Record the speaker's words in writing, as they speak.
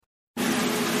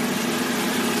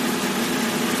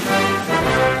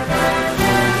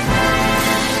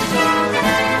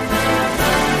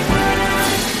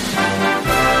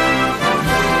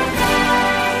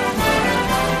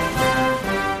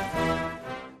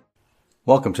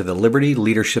Welcome to the Liberty,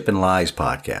 Leadership, and Lies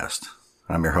podcast.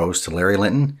 I'm your host, Larry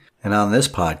Linton, and on this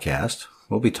podcast,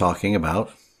 we'll be talking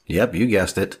about, yep, you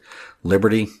guessed it,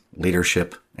 liberty,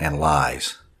 leadership, and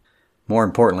lies. More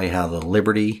importantly, how the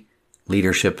liberty,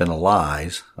 leadership, and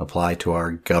lies apply to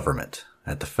our government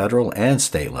at the federal and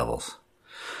state levels.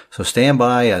 So stand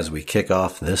by as we kick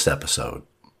off this episode.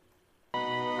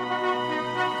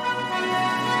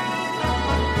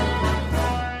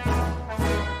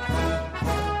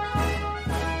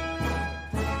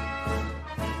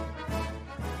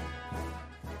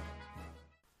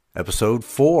 Episode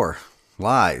 4,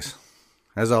 Lies.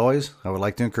 As always, I would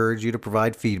like to encourage you to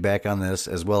provide feedback on this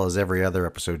as well as every other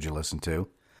episode you listen to.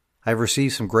 I've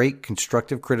received some great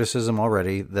constructive criticism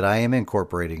already that I am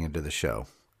incorporating into the show.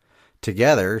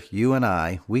 Together, you and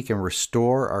I, we can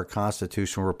restore our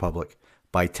constitutional republic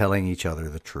by telling each other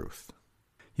the truth.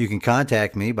 You can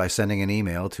contact me by sending an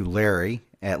email to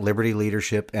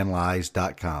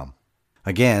larry@libertyleadershipandlies.com.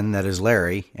 Again, that is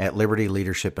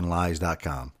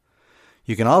larry@libertyleadershipandlies.com.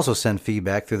 You can also send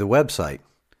feedback through the website.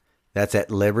 That's at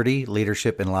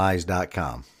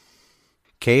libertyleadershipandlies.com.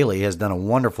 Kaylee has done a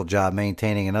wonderful job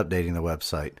maintaining and updating the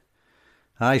website.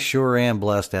 I sure am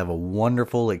blessed to have a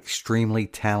wonderful, extremely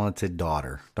talented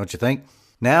daughter, don't you think?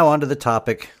 Now on to the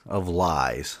topic of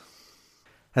lies.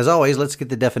 As always, let's get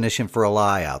the definition for a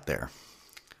lie out there.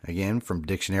 Again, from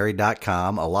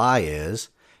dictionary.com, a lie is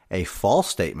a false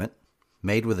statement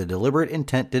made with a deliberate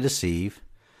intent to deceive,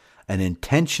 an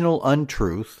intentional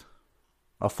untruth,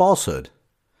 a falsehood,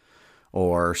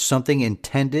 or something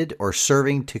intended or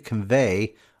serving to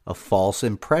convey a false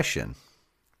impression,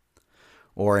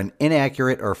 or an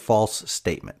inaccurate or false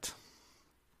statement.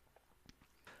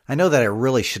 I know that I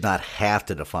really should not have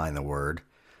to define the word,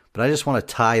 but I just want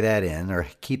to tie that in or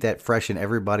keep that fresh in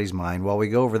everybody's mind while we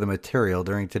go over the material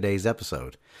during today's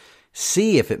episode.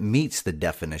 See if it meets the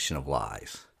definition of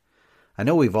lies. I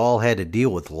know we've all had to deal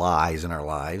with lies in our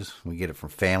lives. We get it from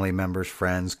family members,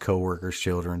 friends, coworkers,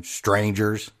 children,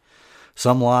 strangers.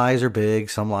 Some lies are big,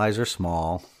 some lies are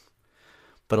small.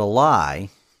 But a lie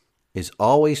is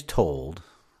always told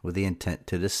with the intent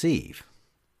to deceive.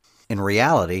 In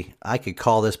reality, I could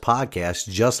call this podcast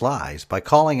just lies by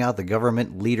calling out the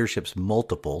government leadership's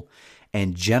multiple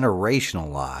and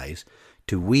generational lies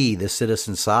to we, the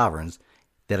citizen sovereigns,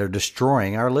 that are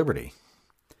destroying our liberty.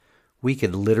 We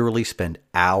could literally spend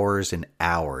hours and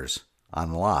hours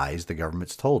on lies the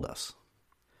government's told us.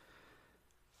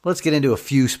 Let's get into a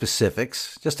few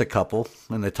specifics, just a couple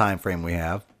in the time frame we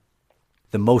have.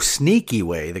 The most sneaky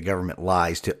way the government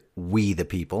lies to we the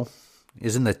people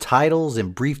is in the titles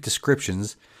and brief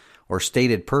descriptions or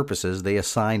stated purposes they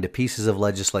assign to pieces of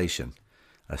legislation,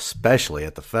 especially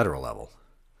at the federal level.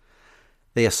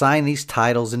 They assign these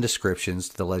titles and descriptions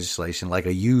to the legislation like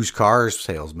a used car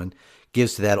salesman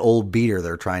gives to that old beater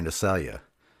they're trying to sell you.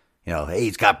 You know, hey,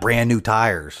 it's got brand new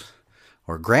tires.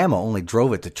 Or grandma only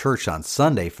drove it to church on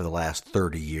Sunday for the last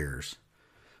 30 years.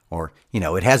 Or, you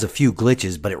know, it has a few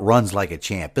glitches, but it runs like a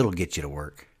champ. It'll get you to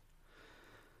work.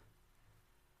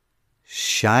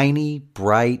 Shiny,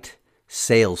 bright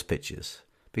sales pitches.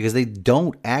 Because they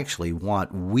don't actually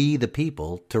want we the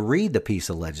people to read the piece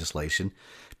of legislation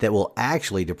that will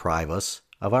actually deprive us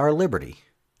of our liberty,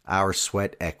 our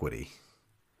sweat equity.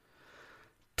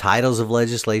 Titles of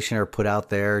legislation are put out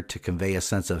there to convey a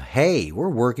sense of, hey, we're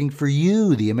working for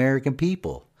you, the American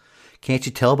people. Can't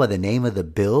you tell by the name of the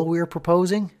bill we are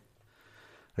proposing?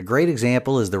 A great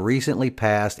example is the recently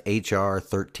passed H.R.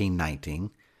 1319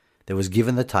 that was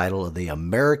given the title of the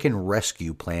American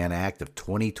Rescue Plan Act of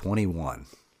 2021.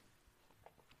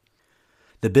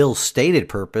 The bill's stated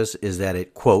purpose is that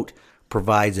it, quote,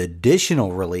 provides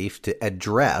additional relief to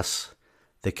address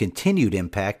the continued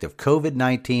impact of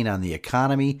COVID-19 on the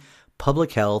economy,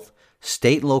 public health,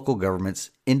 state and local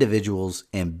governments, individuals,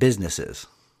 and businesses.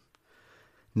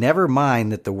 Never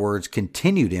mind that the words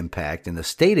continued impact in the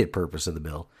stated purpose of the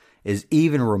bill is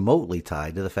even remotely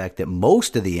tied to the fact that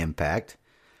most of the impact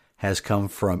has come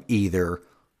from either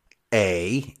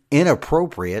A,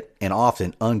 inappropriate and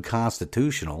often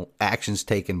unconstitutional actions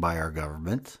taken by our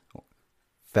government,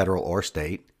 federal or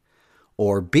state,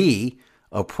 or B,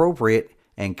 appropriate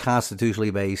and constitutionally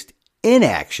based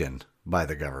inaction by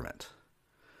the government.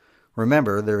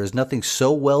 Remember, there is nothing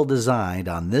so well designed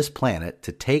on this planet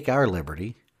to take our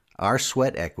liberty, our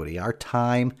sweat equity, our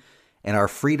time, and our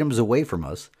freedoms away from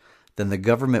us than the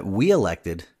government we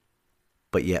elected,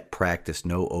 but yet practice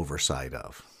no oversight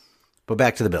of. But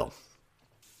back to the bill.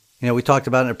 You know, we talked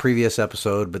about it in a previous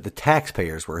episode, but the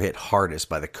taxpayers were hit hardest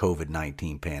by the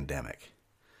COVID-19 pandemic.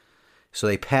 So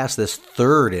they passed this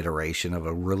third iteration of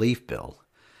a relief bill.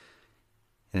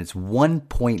 And it's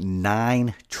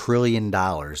 $1.9 trillion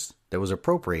that was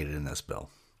appropriated in this bill.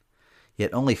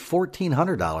 Yet only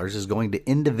 $1,400 is going to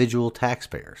individual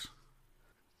taxpayers.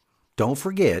 Don't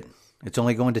forget, it's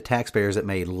only going to taxpayers that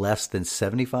made less than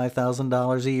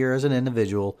 $75,000 a year as an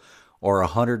individual or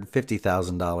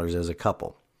 $150,000 as a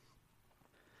couple.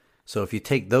 So if you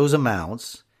take those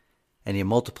amounts and you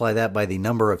multiply that by the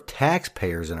number of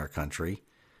taxpayers in our country,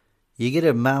 you get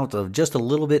an amount of just a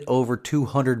little bit over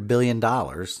 $200 billion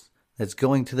that's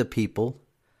going to the people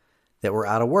that were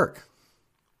out of work.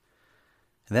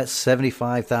 And that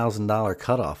 $75,000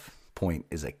 cutoff point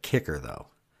is a kicker, though.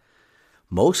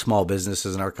 Most small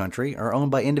businesses in our country are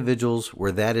owned by individuals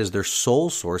where that is their sole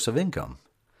source of income.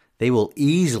 They will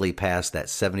easily pass that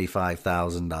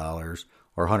 $75,000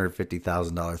 or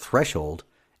 $150,000 threshold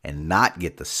and not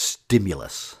get the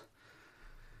stimulus.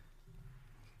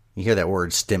 You hear that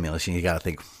word stimulus and you got to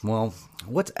think, well,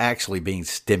 what's actually being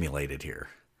stimulated here?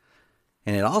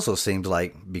 And it also seems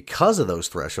like because of those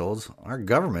thresholds, our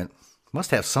government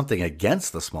must have something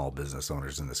against the small business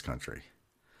owners in this country.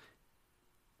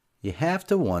 You have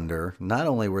to wonder not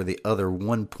only where the other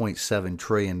 $1.7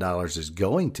 trillion is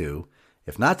going to,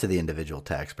 if not to the individual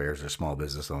taxpayers or small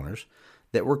business owners,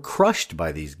 that were crushed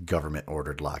by these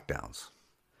government-ordered lockdowns.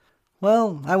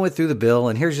 Well, I went through the bill,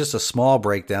 and here's just a small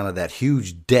breakdown of that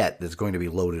huge debt that's going to be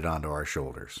loaded onto our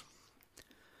shoulders.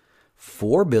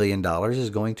 $4 billion is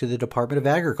going to the Department of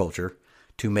Agriculture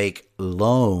to make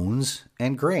loans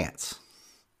and grants.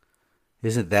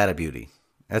 Isn't that a beauty?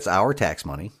 That's our tax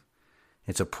money.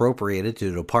 It's appropriated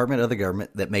to the department of the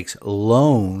government that makes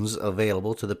loans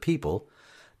available to the people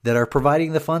that are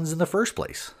providing the funds in the first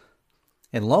place.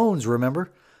 And loans,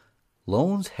 remember,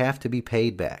 loans have to be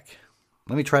paid back.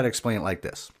 Let me try to explain it like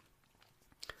this.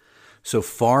 So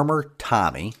Farmer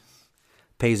Tommy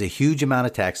pays a huge amount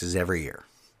of taxes every year.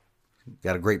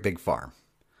 Got a great big farm.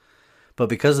 But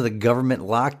because of the government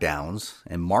lockdowns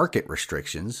and market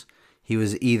restrictions, he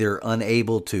was either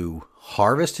unable to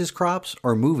harvest his crops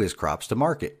or move his crops to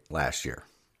market last year.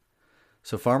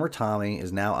 So Farmer Tommy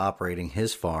is now operating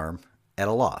his farm at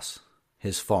a loss.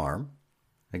 His farm,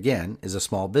 again, is a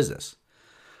small business.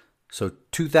 So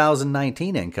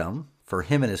 2019 income for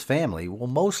him and his family will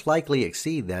most likely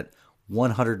exceed that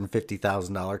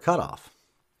 $150,000 cutoff.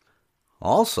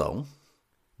 Also,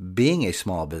 being a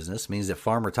small business means that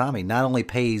Farmer Tommy not only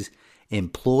pays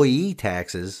employee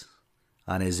taxes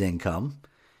on his income,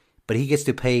 but he gets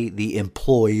to pay the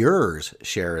employer's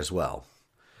share as well.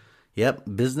 Yep,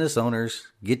 business owners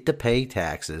get to pay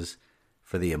taxes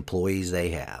for the employees they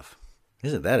have.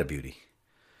 Isn't that a beauty?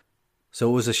 So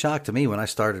it was a shock to me when I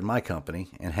started my company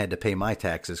and had to pay my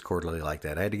taxes quarterly like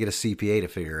that. I had to get a CPA to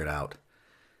figure it out.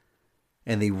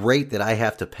 And the rate that I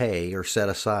have to pay or set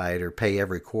aside or pay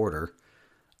every quarter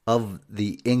of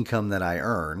the income that I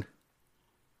earn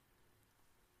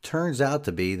turns out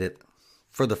to be that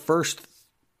for the first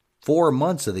 4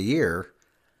 months of the year,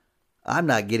 I'm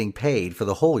not getting paid for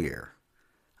the whole year.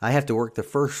 I have to work the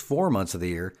first 4 months of the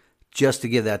year just to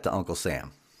give that to Uncle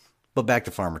Sam. But back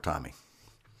to Farmer Tommy.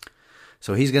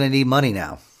 So he's going to need money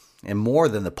now, and more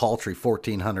than the paltry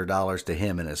 $1,400 to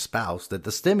him and his spouse that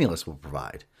the stimulus will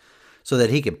provide, so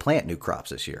that he can plant new crops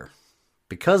this year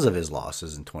because of his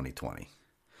losses in 2020.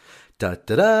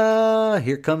 Da-da-da!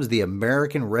 Here comes the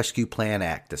American Rescue Plan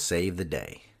Act to save the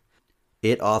day.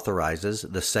 It authorizes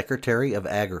the Secretary of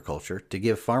Agriculture to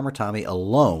give Farmer Tommy a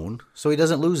loan so he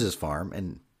doesn't lose his farm,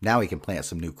 and now he can plant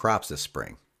some new crops this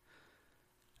spring.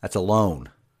 That's a loan.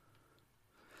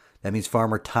 That means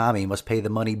Farmer Tommy must pay the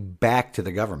money back to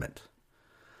the government.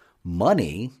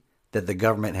 Money that the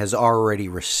government has already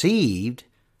received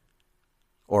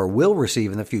or will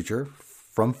receive in the future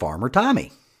from Farmer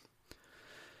Tommy.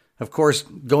 Of course,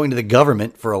 going to the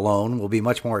government for a loan will be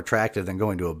much more attractive than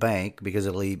going to a bank because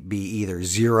it'll be either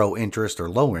zero interest or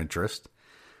low interest.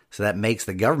 So that makes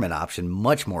the government option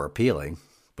much more appealing,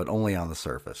 but only on the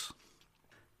surface.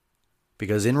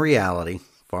 Because in reality,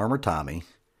 Farmer Tommy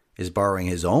is borrowing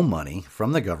his own money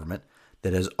from the government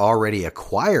that has already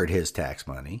acquired his tax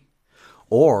money,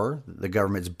 or the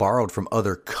government's borrowed from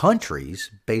other countries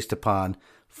based upon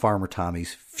Farmer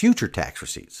Tommy's future tax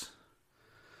receipts.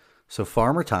 So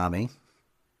Farmer Tommy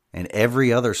and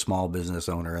every other small business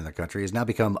owner in the country has now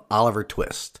become Oliver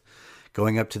Twist,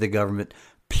 going up to the government,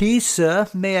 "Please, sir,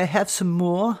 may I have some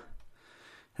more?"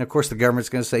 And of course the government's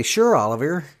going to say, "Sure,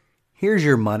 Oliver, here's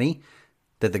your money,"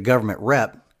 that the government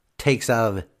rep takes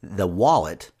out of the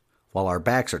wallet while our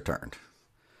backs are turned.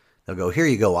 They'll go, "Here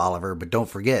you go, Oliver, but don't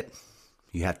forget,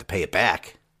 you have to pay it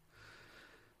back."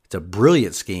 It's a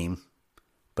brilliant scheme,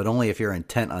 but only if you're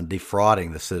intent on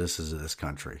defrauding the citizens of this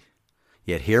country.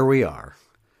 Yet here we are,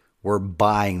 We're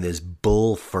buying this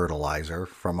bull fertilizer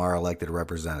from our elected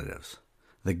representatives.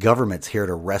 The government's here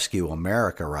to rescue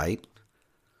America, right?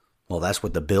 Well, that's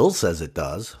what the bill says it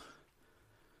does.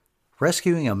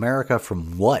 Rescuing America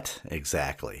from what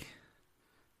exactly?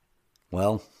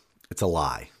 Well, it's a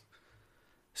lie.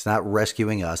 It's not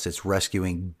rescuing us, it's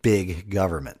rescuing big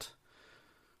government.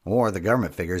 Or the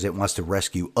government figures it wants to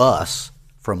rescue us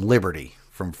from liberty,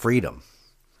 from freedom.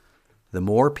 The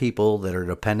more people that are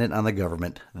dependent on the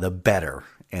government, the better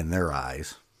in their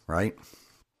eyes, right?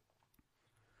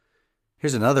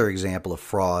 Here's another example of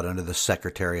fraud under the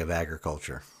Secretary of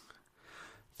Agriculture.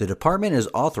 The department is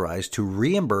authorized to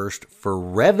reimburse for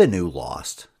revenue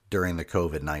lost during the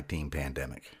COVID-19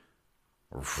 pandemic.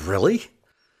 Really?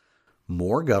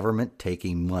 More government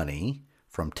taking money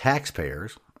from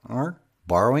taxpayers or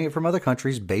borrowing it from other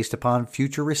countries based upon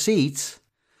future receipts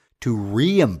to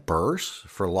reimburse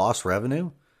for lost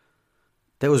revenue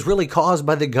that was really caused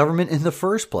by the government in the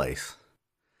first place.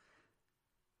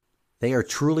 They are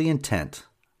truly intent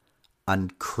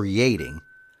on creating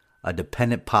a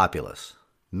dependent populace,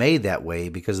 made that way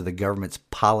because of the government's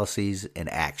policies and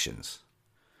actions.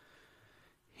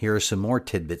 Here are some more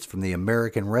tidbits from the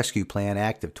American Rescue Plan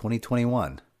Act of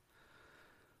 2021.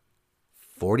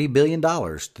 $40 billion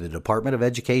to the Department of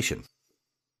Education.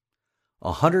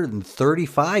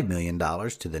 $135 million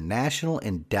to the National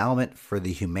Endowment for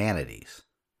the Humanities.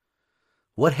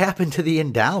 What happened to the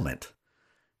endowment?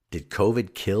 Did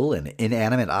COVID kill an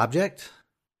inanimate object?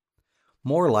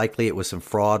 More likely it was some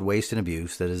fraud, waste, and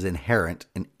abuse that is inherent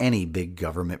in any big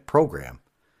government program.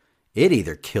 It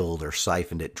either killed or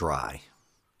siphoned it dry.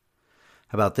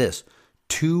 How about this?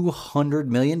 $200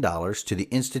 million to the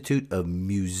Institute of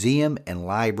Museum and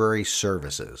Library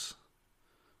Services.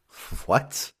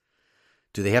 What?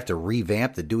 Do they have to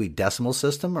revamp the Dewey Decimal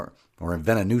System or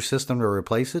invent a new system to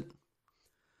replace it?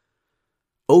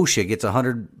 OSHA gets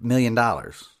 $100 million,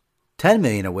 $10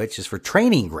 million of which is for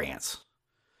training grants,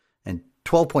 and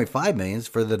 $12.5 million is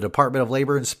for the Department of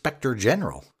Labor Inspector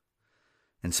General.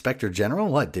 Inspector General,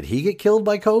 what? Did he get killed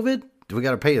by COVID? Do we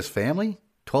got to pay his family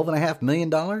 $12.5 million?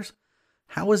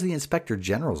 How was the Inspector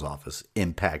General's office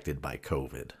impacted by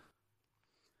COVID?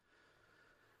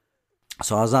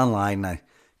 So I was online and I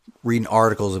reading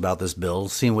articles about this bill,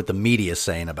 seeing what the media is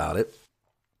saying about it.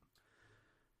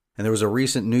 And there was a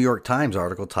recent New York Times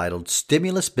article titled,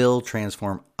 "Stimulus Bill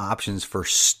Transform Options for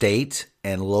State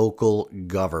and Local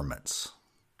Governments."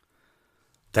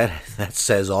 That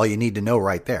says all you need to know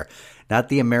right there. Not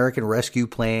the American Rescue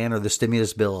Plan or the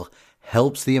stimulus bill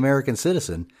helps the American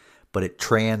citizen, but it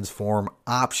transforms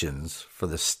options for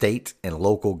the state and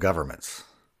local governments.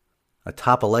 A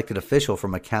top elected official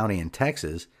from a county in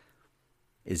Texas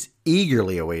is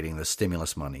eagerly awaiting the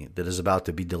stimulus money that is about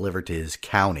to be delivered to his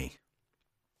county.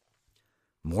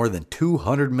 More than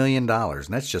 $200 million, and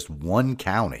that's just one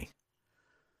county.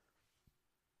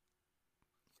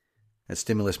 That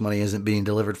stimulus money isn't being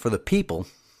delivered for the people,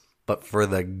 but for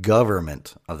the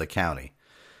government of the county.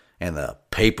 And the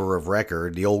paper of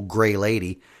record, the old gray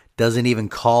lady, doesn't even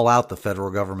call out the federal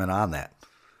government on that.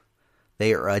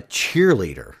 They are a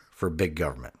cheerleader for big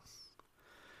government.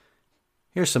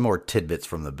 Here's some more tidbits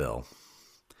from the bill.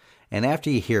 And after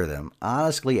you hear them,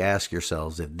 honestly ask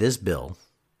yourselves if this bill,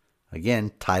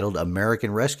 again titled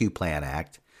American Rescue Plan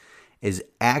Act, is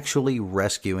actually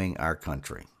rescuing our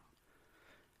country.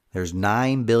 There's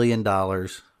 $9 billion,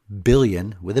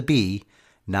 billion with a B,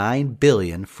 $9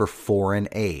 billion for foreign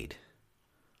aid.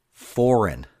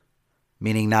 Foreign,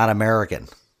 meaning not American.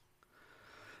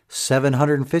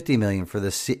 $750 million for the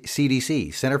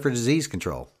CDC, Center for Disease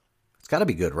Control. It's got to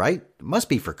be good, right? It must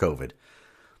be for COVID.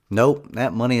 Nope,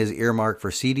 that money is earmarked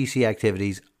for CDC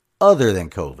activities other than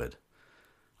COVID.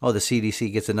 Oh, the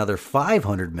CDC gets another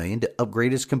 $500 million to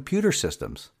upgrade its computer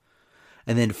systems.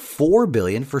 And then $4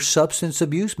 billion for substance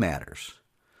abuse matters.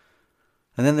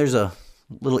 And then there's a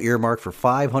little earmark for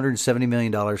 $570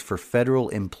 million for federal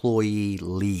employee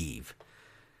leave.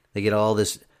 They get all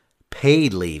this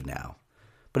paid leave now.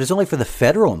 But it's only for the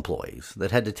federal employees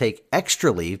that had to take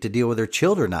extra leave to deal with their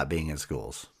children not being in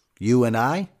schools. You and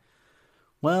I?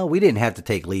 Well, we didn't have to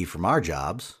take leave from our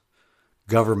jobs.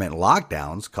 Government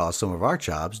lockdowns caused some of our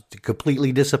jobs to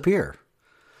completely disappear.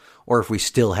 Or if we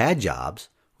still had jobs,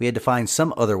 we had to find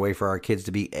some other way for our kids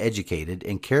to be educated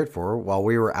and cared for while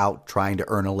we were out trying to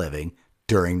earn a living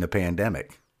during the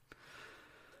pandemic.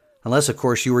 Unless, of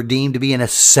course, you were deemed to be an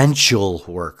essential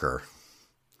worker.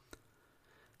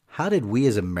 How did we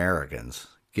as Americans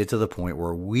get to the point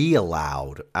where we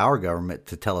allowed our government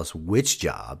to tell us which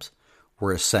jobs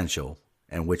were essential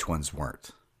and which ones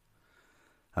weren't?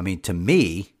 I mean, to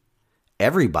me,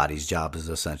 everybody's job is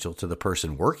essential to the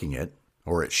person working it,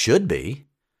 or it should be.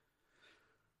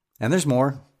 And there's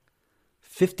more.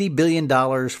 $50 billion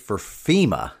for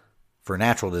FEMA for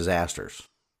natural disasters.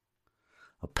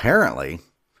 Apparently,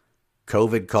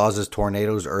 COVID causes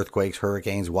tornadoes, earthquakes,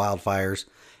 hurricanes, wildfires,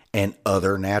 and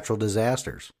other natural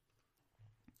disasters.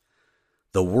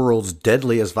 The world's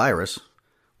deadliest virus,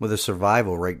 with a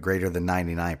survival rate greater than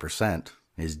 99%,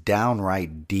 is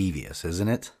downright devious, isn't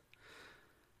it?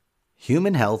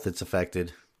 Human health, it's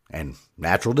affected, and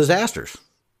natural disasters.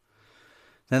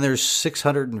 Then there's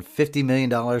 $650 million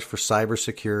for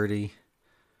cybersecurity.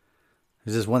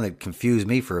 There's this one that confused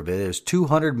me for a bit. It was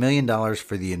 $200 million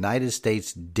for the United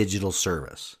States Digital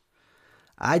Service.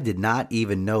 I did not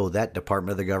even know that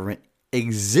department of the government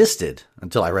existed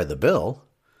until I read the bill.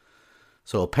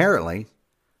 So apparently,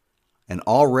 an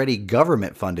already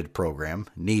government-funded program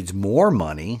needs more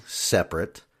money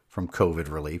separate from COVID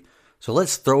relief. So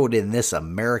let's throw it in this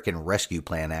American Rescue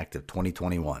Plan Act of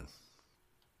 2021.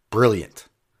 Brilliant.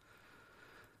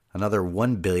 Another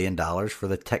 $1 billion for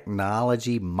the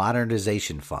Technology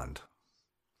Modernization Fund.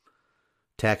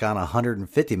 Tack on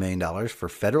 $150 million for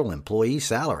federal employee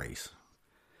salaries.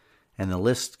 And the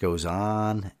list goes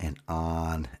on and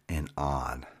on and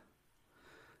on.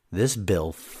 This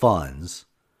bill funds,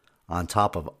 on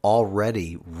top of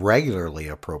already regularly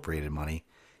appropriated money,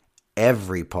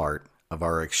 every part of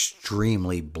our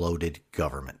extremely bloated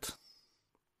government.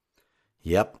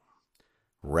 Yep,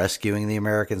 rescuing the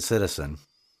American citizen.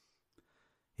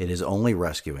 It is only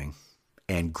rescuing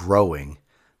and growing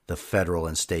the federal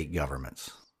and state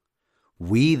governments.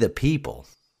 We, the people,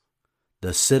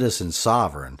 the citizen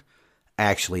sovereign,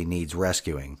 actually needs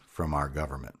rescuing from our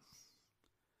government.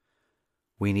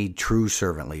 We need true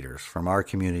servant leaders from our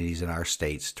communities and our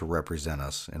states to represent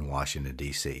us in Washington,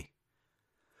 D.C.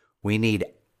 We need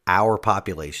our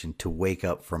population to wake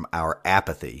up from our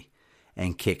apathy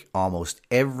and kick almost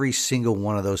every single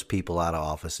one of those people out of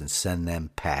office and send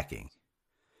them packing.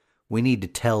 We need to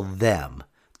tell them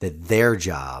that their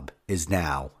job is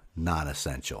now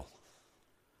non-essential.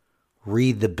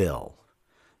 Read the bill.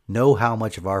 Know how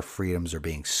much of our freedoms are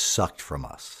being sucked from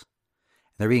us.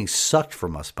 They're being sucked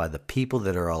from us by the people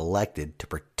that are elected to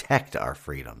protect our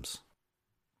freedoms.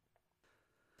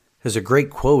 There's a great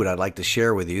quote I'd like to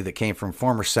share with you that came from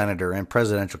former Senator and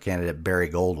presidential candidate Barry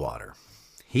Goldwater.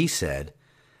 He said,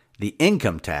 "The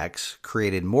income tax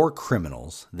created more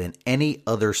criminals than any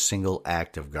other single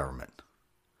act of government."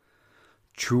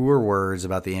 Truer words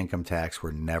about the income tax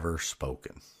were never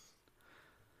spoken.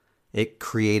 It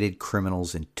created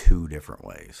criminals in two different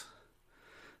ways.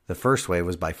 The first way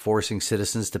was by forcing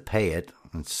citizens to pay it,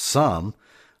 and some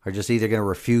are just either going to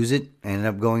refuse it and end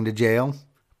up going to jail,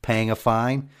 paying a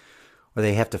fine, or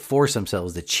they have to force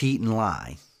themselves to cheat and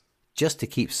lie just to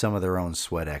keep some of their own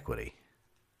sweat equity.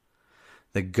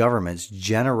 The government's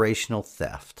generational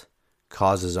theft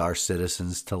causes our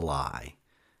citizens to lie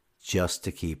just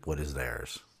to keep what is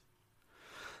theirs.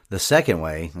 The second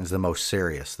way is the most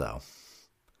serious, though.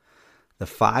 The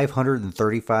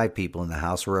 535 people in the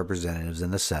House of Representatives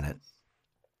and the Senate,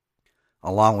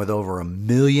 along with over 1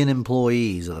 million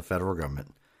employees of the federal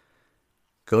government,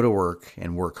 go to work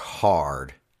and work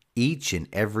hard each and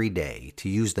every day to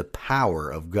use the power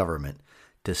of government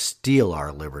to steal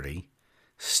our liberty,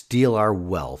 steal our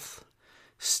wealth,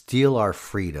 steal our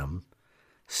freedom,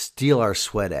 steal our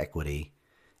sweat equity,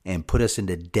 and put us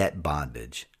into debt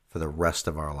bondage for the rest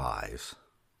of our lives.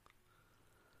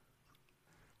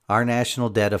 Our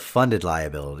national debt of funded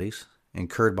liabilities,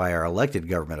 incurred by our elected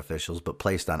government officials but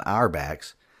placed on our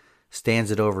backs, stands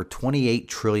at over $28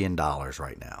 trillion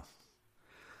right now.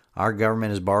 Our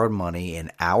government has borrowed money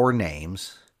in our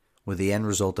names, with the end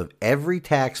result of every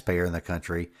taxpayer in the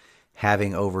country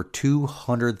having over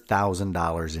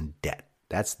 $200,000 in debt.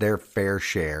 That's their fair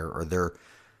share, or their,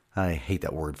 I hate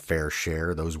that word fair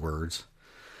share, those words.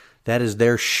 That is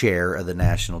their share of the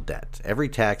national debt. Every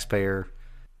taxpayer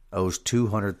owes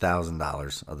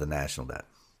 $200,000 of the national debt.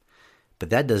 But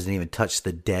that doesn't even touch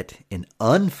the debt in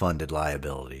unfunded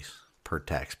liabilities per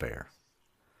taxpayer.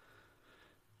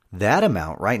 That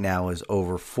amount right now is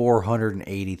over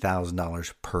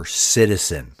 $480,000 per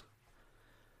citizen.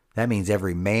 That means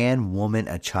every man, woman,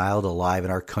 and child alive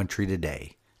in our country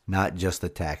today, not just the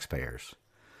taxpayers.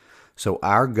 So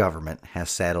our government has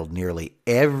saddled nearly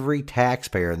every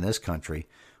taxpayer in this country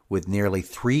with nearly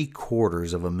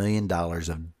 $750,000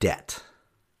 of debt.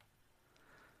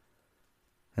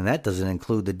 And that doesn't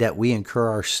include the debt we incur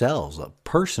ourselves,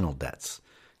 personal debts.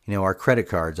 You know, our credit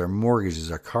cards, our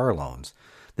mortgages, our car loans,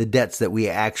 the debts that we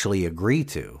actually agree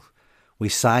to. We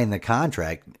sign the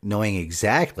contract knowing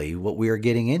exactly what we are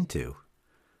getting into.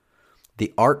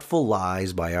 The artful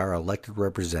lies by our elected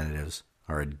representatives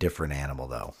are a different animal,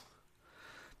 though.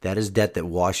 That is debt that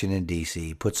Washington,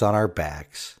 D.C. puts on our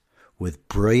backs with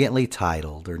brilliantly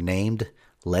titled or named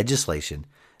legislation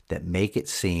that make it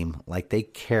seem like they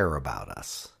care about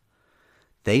us.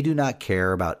 They do not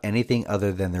care about anything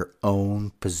other than their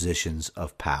own positions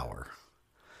of power.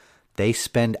 They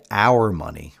spend our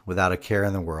money without a care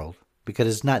in the world because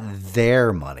it's not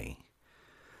their money.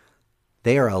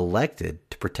 They are elected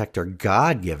to protect our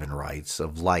God-given rights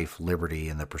of life, liberty,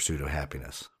 and the pursuit of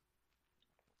happiness.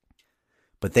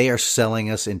 But they are selling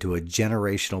us into a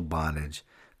generational bondage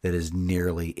that is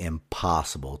nearly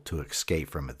impossible to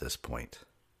escape from at this point.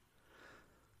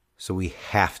 So we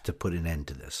have to put an end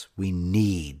to this. We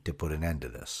need to put an end to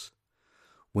this.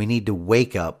 We need to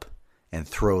wake up and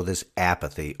throw this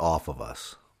apathy off of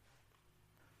us.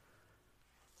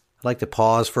 I'd like to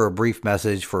pause for a brief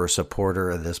message for a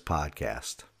supporter of this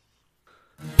podcast.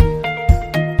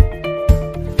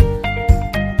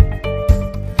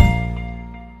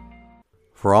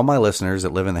 For all my listeners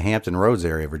that live in the Hampton Roads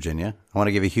area of Virginia, I want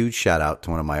to give a huge shout out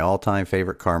to one of my all-time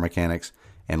favorite car mechanics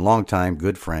and longtime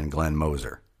good friend, Glenn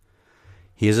Moser.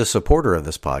 He is a supporter of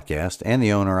this podcast and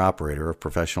the owner-operator of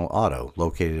Professional Auto,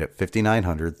 located at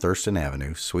 5900 Thurston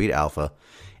Avenue, Suite Alpha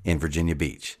in Virginia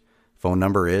Beach. Phone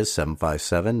number is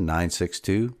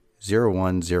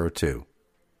 757-962-0102.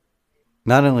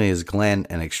 Not only is Glenn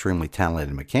an extremely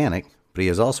talented mechanic, but he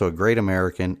is also a great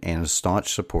American and a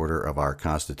staunch supporter of our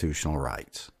constitutional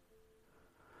rights.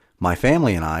 My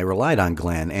family and I relied on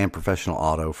Glenn and Professional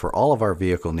Auto for all of our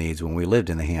vehicle needs when we lived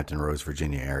in the Hampton Roads,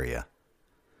 Virginia area.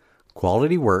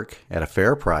 Quality work at a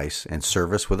fair price and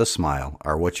service with a smile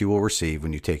are what you will receive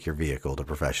when you take your vehicle to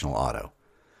Professional Auto.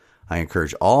 I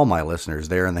encourage all my listeners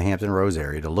there in the Hampton Roads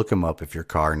area to look them up if your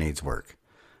car needs work.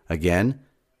 Again,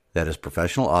 that is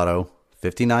Professional Auto,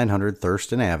 5900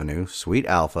 Thurston Avenue, Suite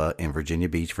Alpha in Virginia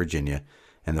Beach, Virginia,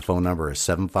 and the phone number is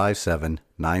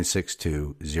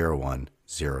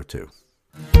 757-962-0102.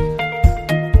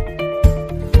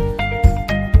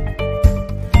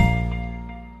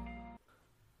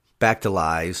 Back to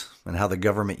lies and how the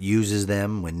government uses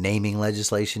them when naming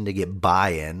legislation to get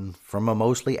buy-in from a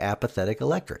mostly apathetic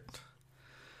electorate.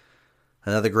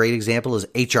 Another great example is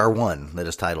H.R. 1 that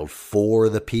is titled For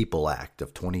the People Act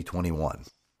of 2021.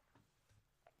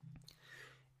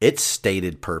 Its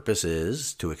stated purpose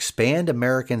is to expand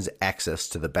Americans' access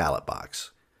to the ballot box,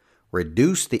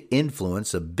 reduce the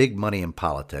influence of big money in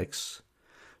politics,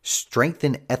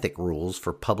 strengthen ethic rules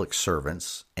for public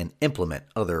servants, and implement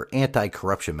other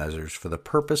anti-corruption measures for the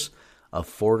purpose of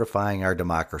fortifying our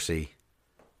democracy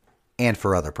and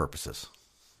for other purposes.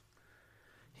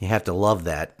 You have to love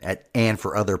that and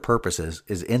for other purposes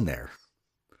is in there.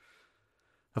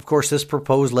 Of course, this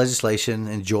proposed legislation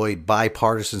enjoyed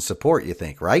bipartisan support, you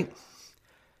think, right?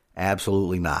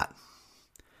 Absolutely not.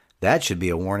 That should be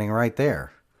a warning right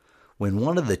there. When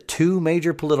one of the two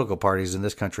major political parties in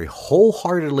this country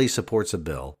wholeheartedly supports a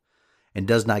bill and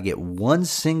does not get one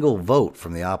single vote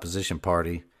from the opposition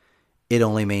party, it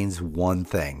only means one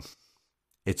thing.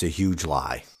 It's a huge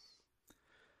lie.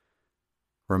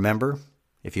 Remember,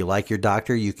 if you like your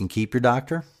doctor, you can keep your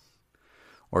doctor.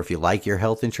 Or if you like your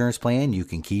health insurance plan, you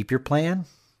can keep your plan.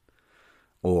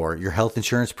 Or your health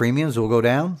insurance premiums will go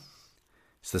down.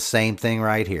 It's the same thing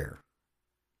right here.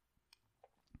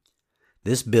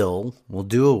 This bill will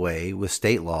do away with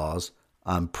state laws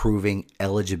on proving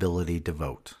eligibility to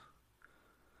vote.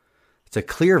 It's a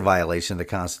clear violation of the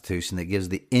Constitution that gives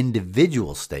the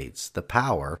individual states the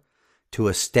power to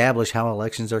establish how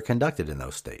elections are conducted in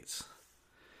those states.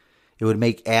 It would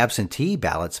make absentee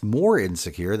ballots more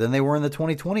insecure than they were in the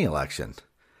 2020 election.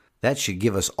 That should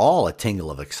give us all a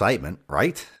tingle of excitement,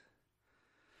 right?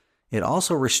 It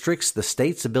also restricts the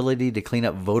state's ability to clean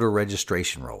up voter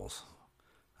registration rolls.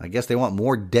 I guess they want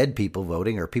more dead people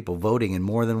voting or people voting in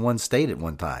more than one state at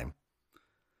one time.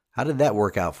 How did that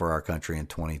work out for our country in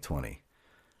 2020?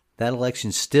 That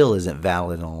election still isn't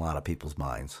valid in a lot of people's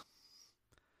minds.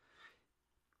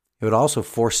 It would also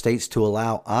force states to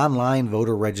allow online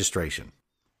voter registration.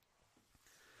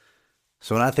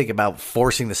 So when I think about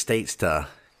forcing the states to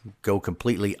go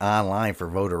completely online for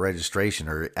voter registration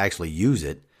or actually use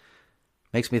it,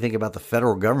 makes me think about the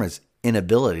federal government's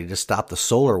inability to stop the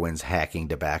SolarWinds hacking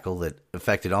debacle that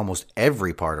affected almost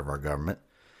every part of our government,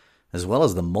 as well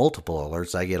as the multiple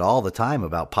alerts I get all the time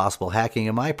about possible hacking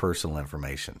of my personal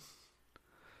information.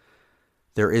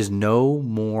 There is no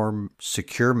more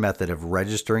secure method of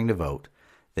registering to vote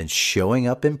than showing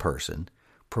up in person,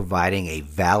 providing a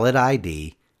valid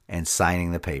ID, and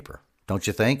signing the paper. Don't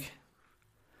you think?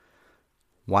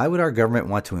 Why would our government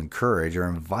want to encourage or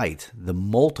invite the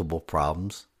multiple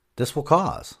problems this will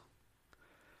cause?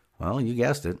 Well, you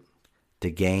guessed it.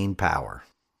 to gain power,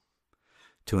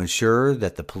 to ensure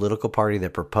that the political party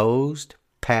that proposed,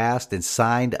 passed, and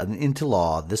signed into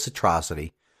law this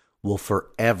atrocity will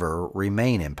forever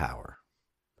remain in power.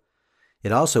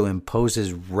 It also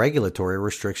imposes regulatory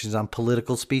restrictions on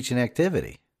political speech and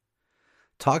activity.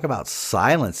 Talk about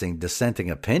silencing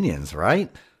dissenting opinions,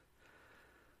 right?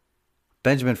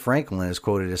 Benjamin Franklin is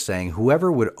quoted as saying,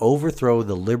 "Whoever would overthrow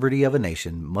the liberty of a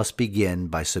nation must begin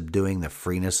by subduing the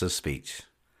freeness of speech."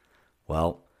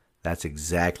 Well, that's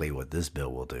exactly what this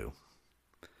bill will do.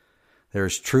 There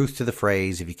is truth to the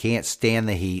phrase, if you can't stand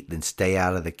the heat, then stay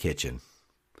out of the kitchen.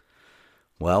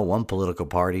 Well, one political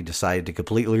party decided to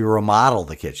completely remodel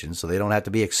the kitchen so they don't have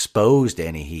to be exposed to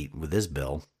any heat with this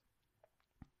bill.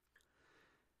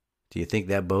 Do you think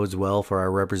that bodes well for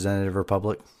our representative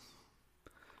republic?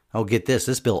 Oh, get this.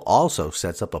 This bill also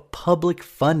sets up a public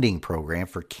funding program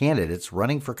for candidates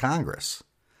running for Congress.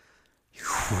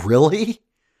 Really?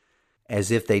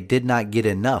 As if they did not get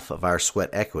enough of our sweat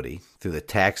equity through the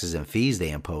taxes and fees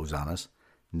they impose on us,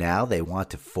 now they want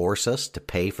to force us to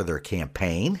pay for their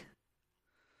campaign?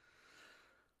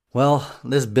 Well,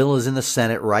 this bill is in the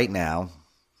Senate right now,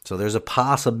 so there's a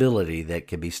possibility that it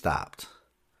can be stopped.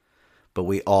 But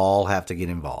we all have to get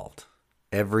involved.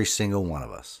 Every single one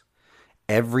of us.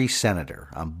 Every senator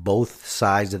on both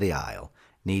sides of the aisle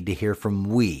need to hear from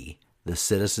we, the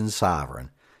citizen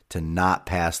sovereign, to not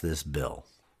pass this bill.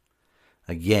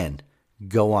 Again,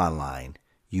 go online.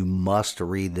 You must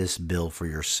read this bill for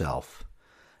yourself.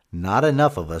 Not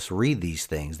enough of us read these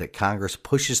things that Congress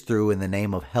pushes through in the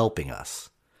name of helping us.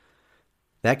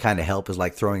 That kind of help is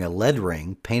like throwing a lead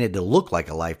ring painted to look like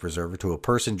a life preserver to a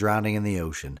person drowning in the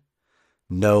ocean.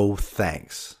 No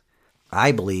thanks.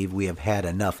 I believe we have had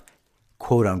enough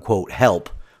quote-unquote help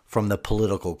from the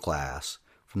political class,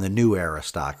 from the new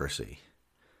aristocracy.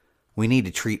 We need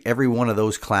to treat every one of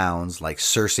those clowns like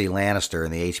Cersei Lannister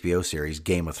in the HBO series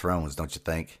Game of Thrones, don't you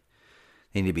think?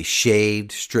 They need to be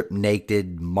shaved, stripped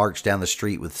naked, marched down the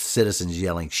street with citizens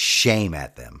yelling shame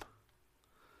at them.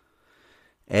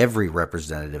 Every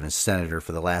representative and senator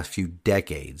for the last few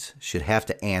decades should have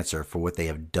to answer for what they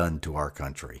have done to our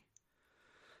country.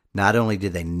 Not only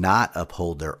did they not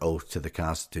uphold their oath to the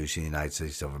Constitution of the United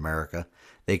States of America,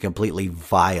 they completely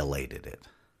violated it.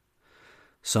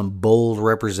 Some bold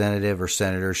representative or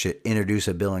senator should introduce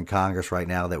a bill in Congress right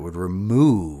now that would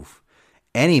remove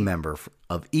any member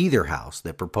of either house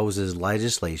that proposes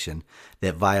legislation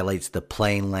that violates the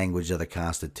plain language of the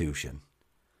Constitution.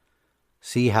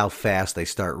 See how fast they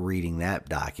start reading that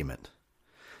document.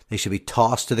 They should be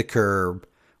tossed to the curb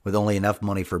with only enough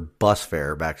money for bus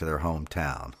fare back to their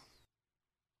hometown.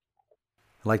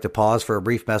 I'd like to pause for a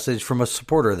brief message from a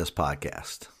supporter of this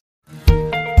podcast.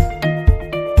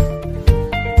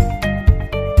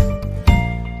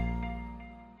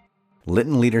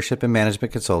 Linton Leadership and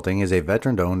Management Consulting is a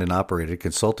veteran-owned and operated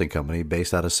consulting company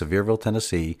based out of Sevierville,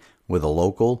 Tennessee, with a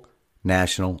local,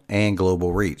 national, and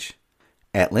global reach.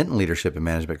 At Linton Leadership and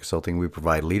Management Consulting, we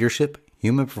provide leadership,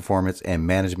 human performance, and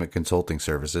management consulting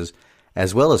services,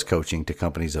 as well as coaching to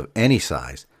companies of any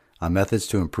size on methods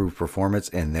to improve performance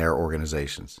in their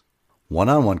organizations.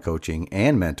 One-on-one coaching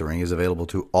and mentoring is available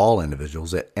to all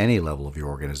individuals at any level of your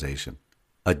organization.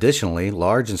 Additionally,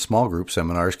 large and small group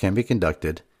seminars can be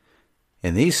conducted.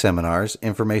 In these seminars,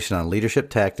 information on leadership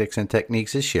tactics and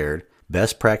techniques is shared,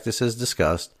 best practices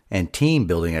discussed, and team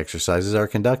building exercises are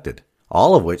conducted,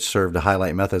 all of which serve to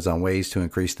highlight methods on ways to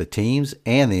increase the team's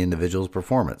and the individual's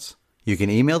performance. You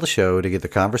can email the show to get the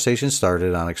conversation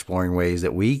started on exploring ways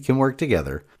that we can work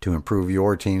together to improve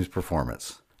your team's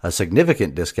performance. A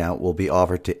significant discount will be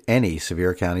offered to any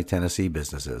Sevier County, Tennessee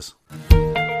businesses.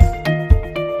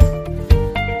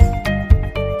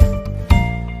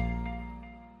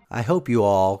 I hope you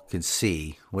all can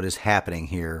see what is happening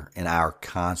here in our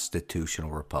constitutional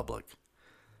republic.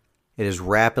 It is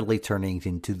rapidly turning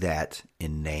into that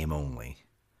in name only.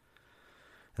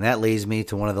 And that leads me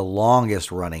to one of the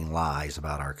longest running lies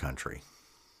about our country.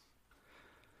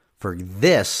 For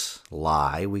this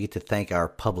lie, we get to thank our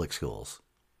public schools.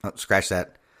 Oh, scratch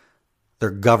that.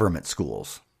 They're government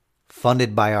schools,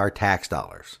 funded by our tax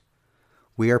dollars.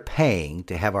 We are paying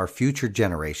to have our future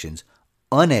generations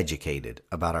uneducated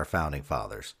about our founding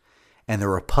fathers and the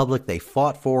republic they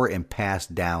fought for and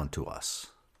passed down to us.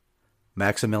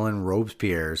 Maximilien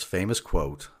Robespierre's famous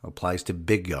quote applies to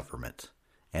big government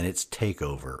and its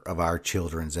takeover of our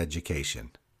children's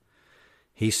education.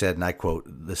 He said, and I quote,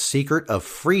 "The secret of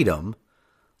freedom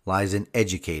lies in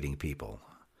educating people,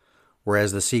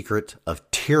 whereas the secret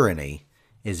of tyranny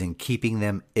is in keeping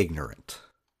them ignorant."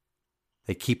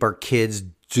 They keep our kids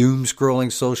doom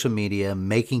scrolling social media,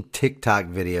 making TikTok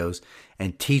videos,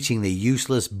 and teaching the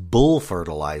useless bull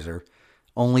fertilizer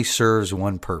only serves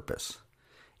one purpose.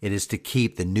 It is to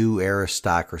keep the new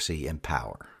aristocracy in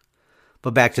power.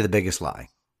 But back to the biggest lie.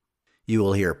 You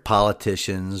will hear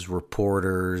politicians,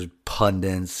 reporters,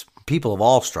 pundits, people of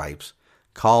all stripes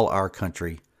call our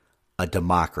country a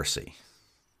democracy.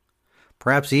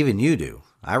 Perhaps even you do.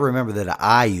 I remember that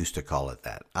I used to call it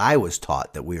that. I was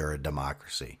taught that we are a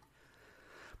democracy.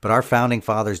 But our founding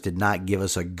fathers did not give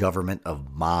us a government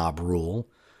of mob rule,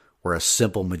 where a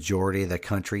simple majority of the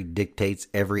country dictates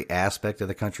every aspect of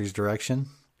the country's direction.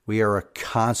 We are a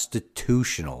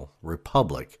constitutional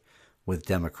republic with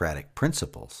democratic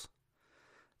principles.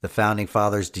 The founding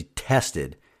fathers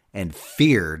detested and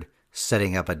feared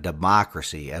setting up a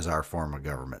democracy as our form of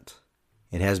government.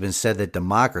 It has been said that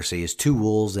democracy is two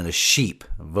wolves and a sheep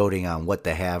voting on what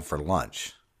to have for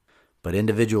lunch. But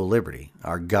individual liberty,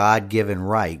 our God-given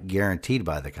right guaranteed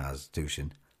by the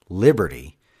Constitution,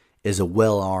 liberty, is a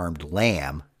well-armed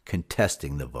lamb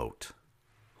contesting the vote.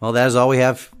 Well, that is all we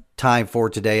have time for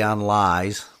today on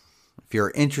Lies. If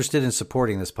you're interested in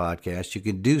supporting this podcast, you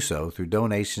can do so through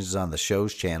donations on the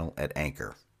show's channel at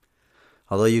Anchor.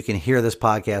 Although you can hear this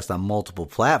podcast on multiple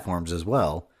platforms as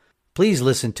well, please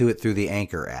listen to it through the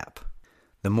Anchor app.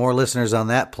 The more listeners on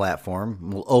that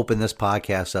platform will open this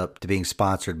podcast up to being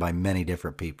sponsored by many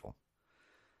different people.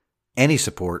 Any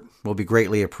support will be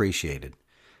greatly appreciated,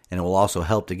 and it will also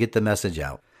help to get the message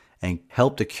out and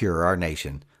help to cure our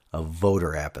nation of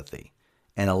voter apathy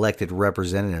and elected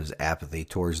representatives' apathy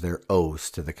towards their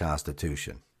oaths to the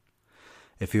Constitution.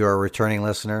 If you are a returning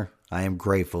listener, I am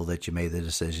grateful that you made the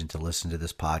decision to listen to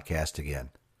this podcast again.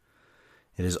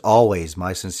 It is always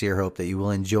my sincere hope that you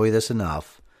will enjoy this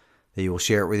enough that you will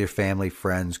share it with your family,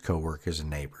 friends, coworkers, and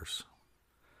neighbors.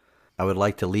 I would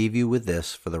like to leave you with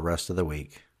this for the rest of the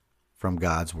week from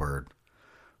God's Word.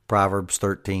 Proverbs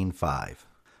 13:5.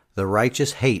 The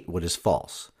righteous hate what is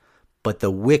false, but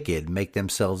the wicked make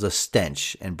themselves a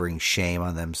stench and bring shame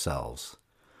on themselves.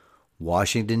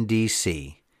 Washington,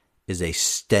 D.C. is a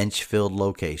stench-filled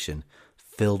location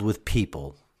filled with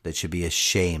people that should be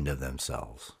ashamed of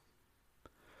themselves.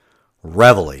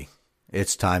 Reveille,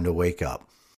 it's time to wake up.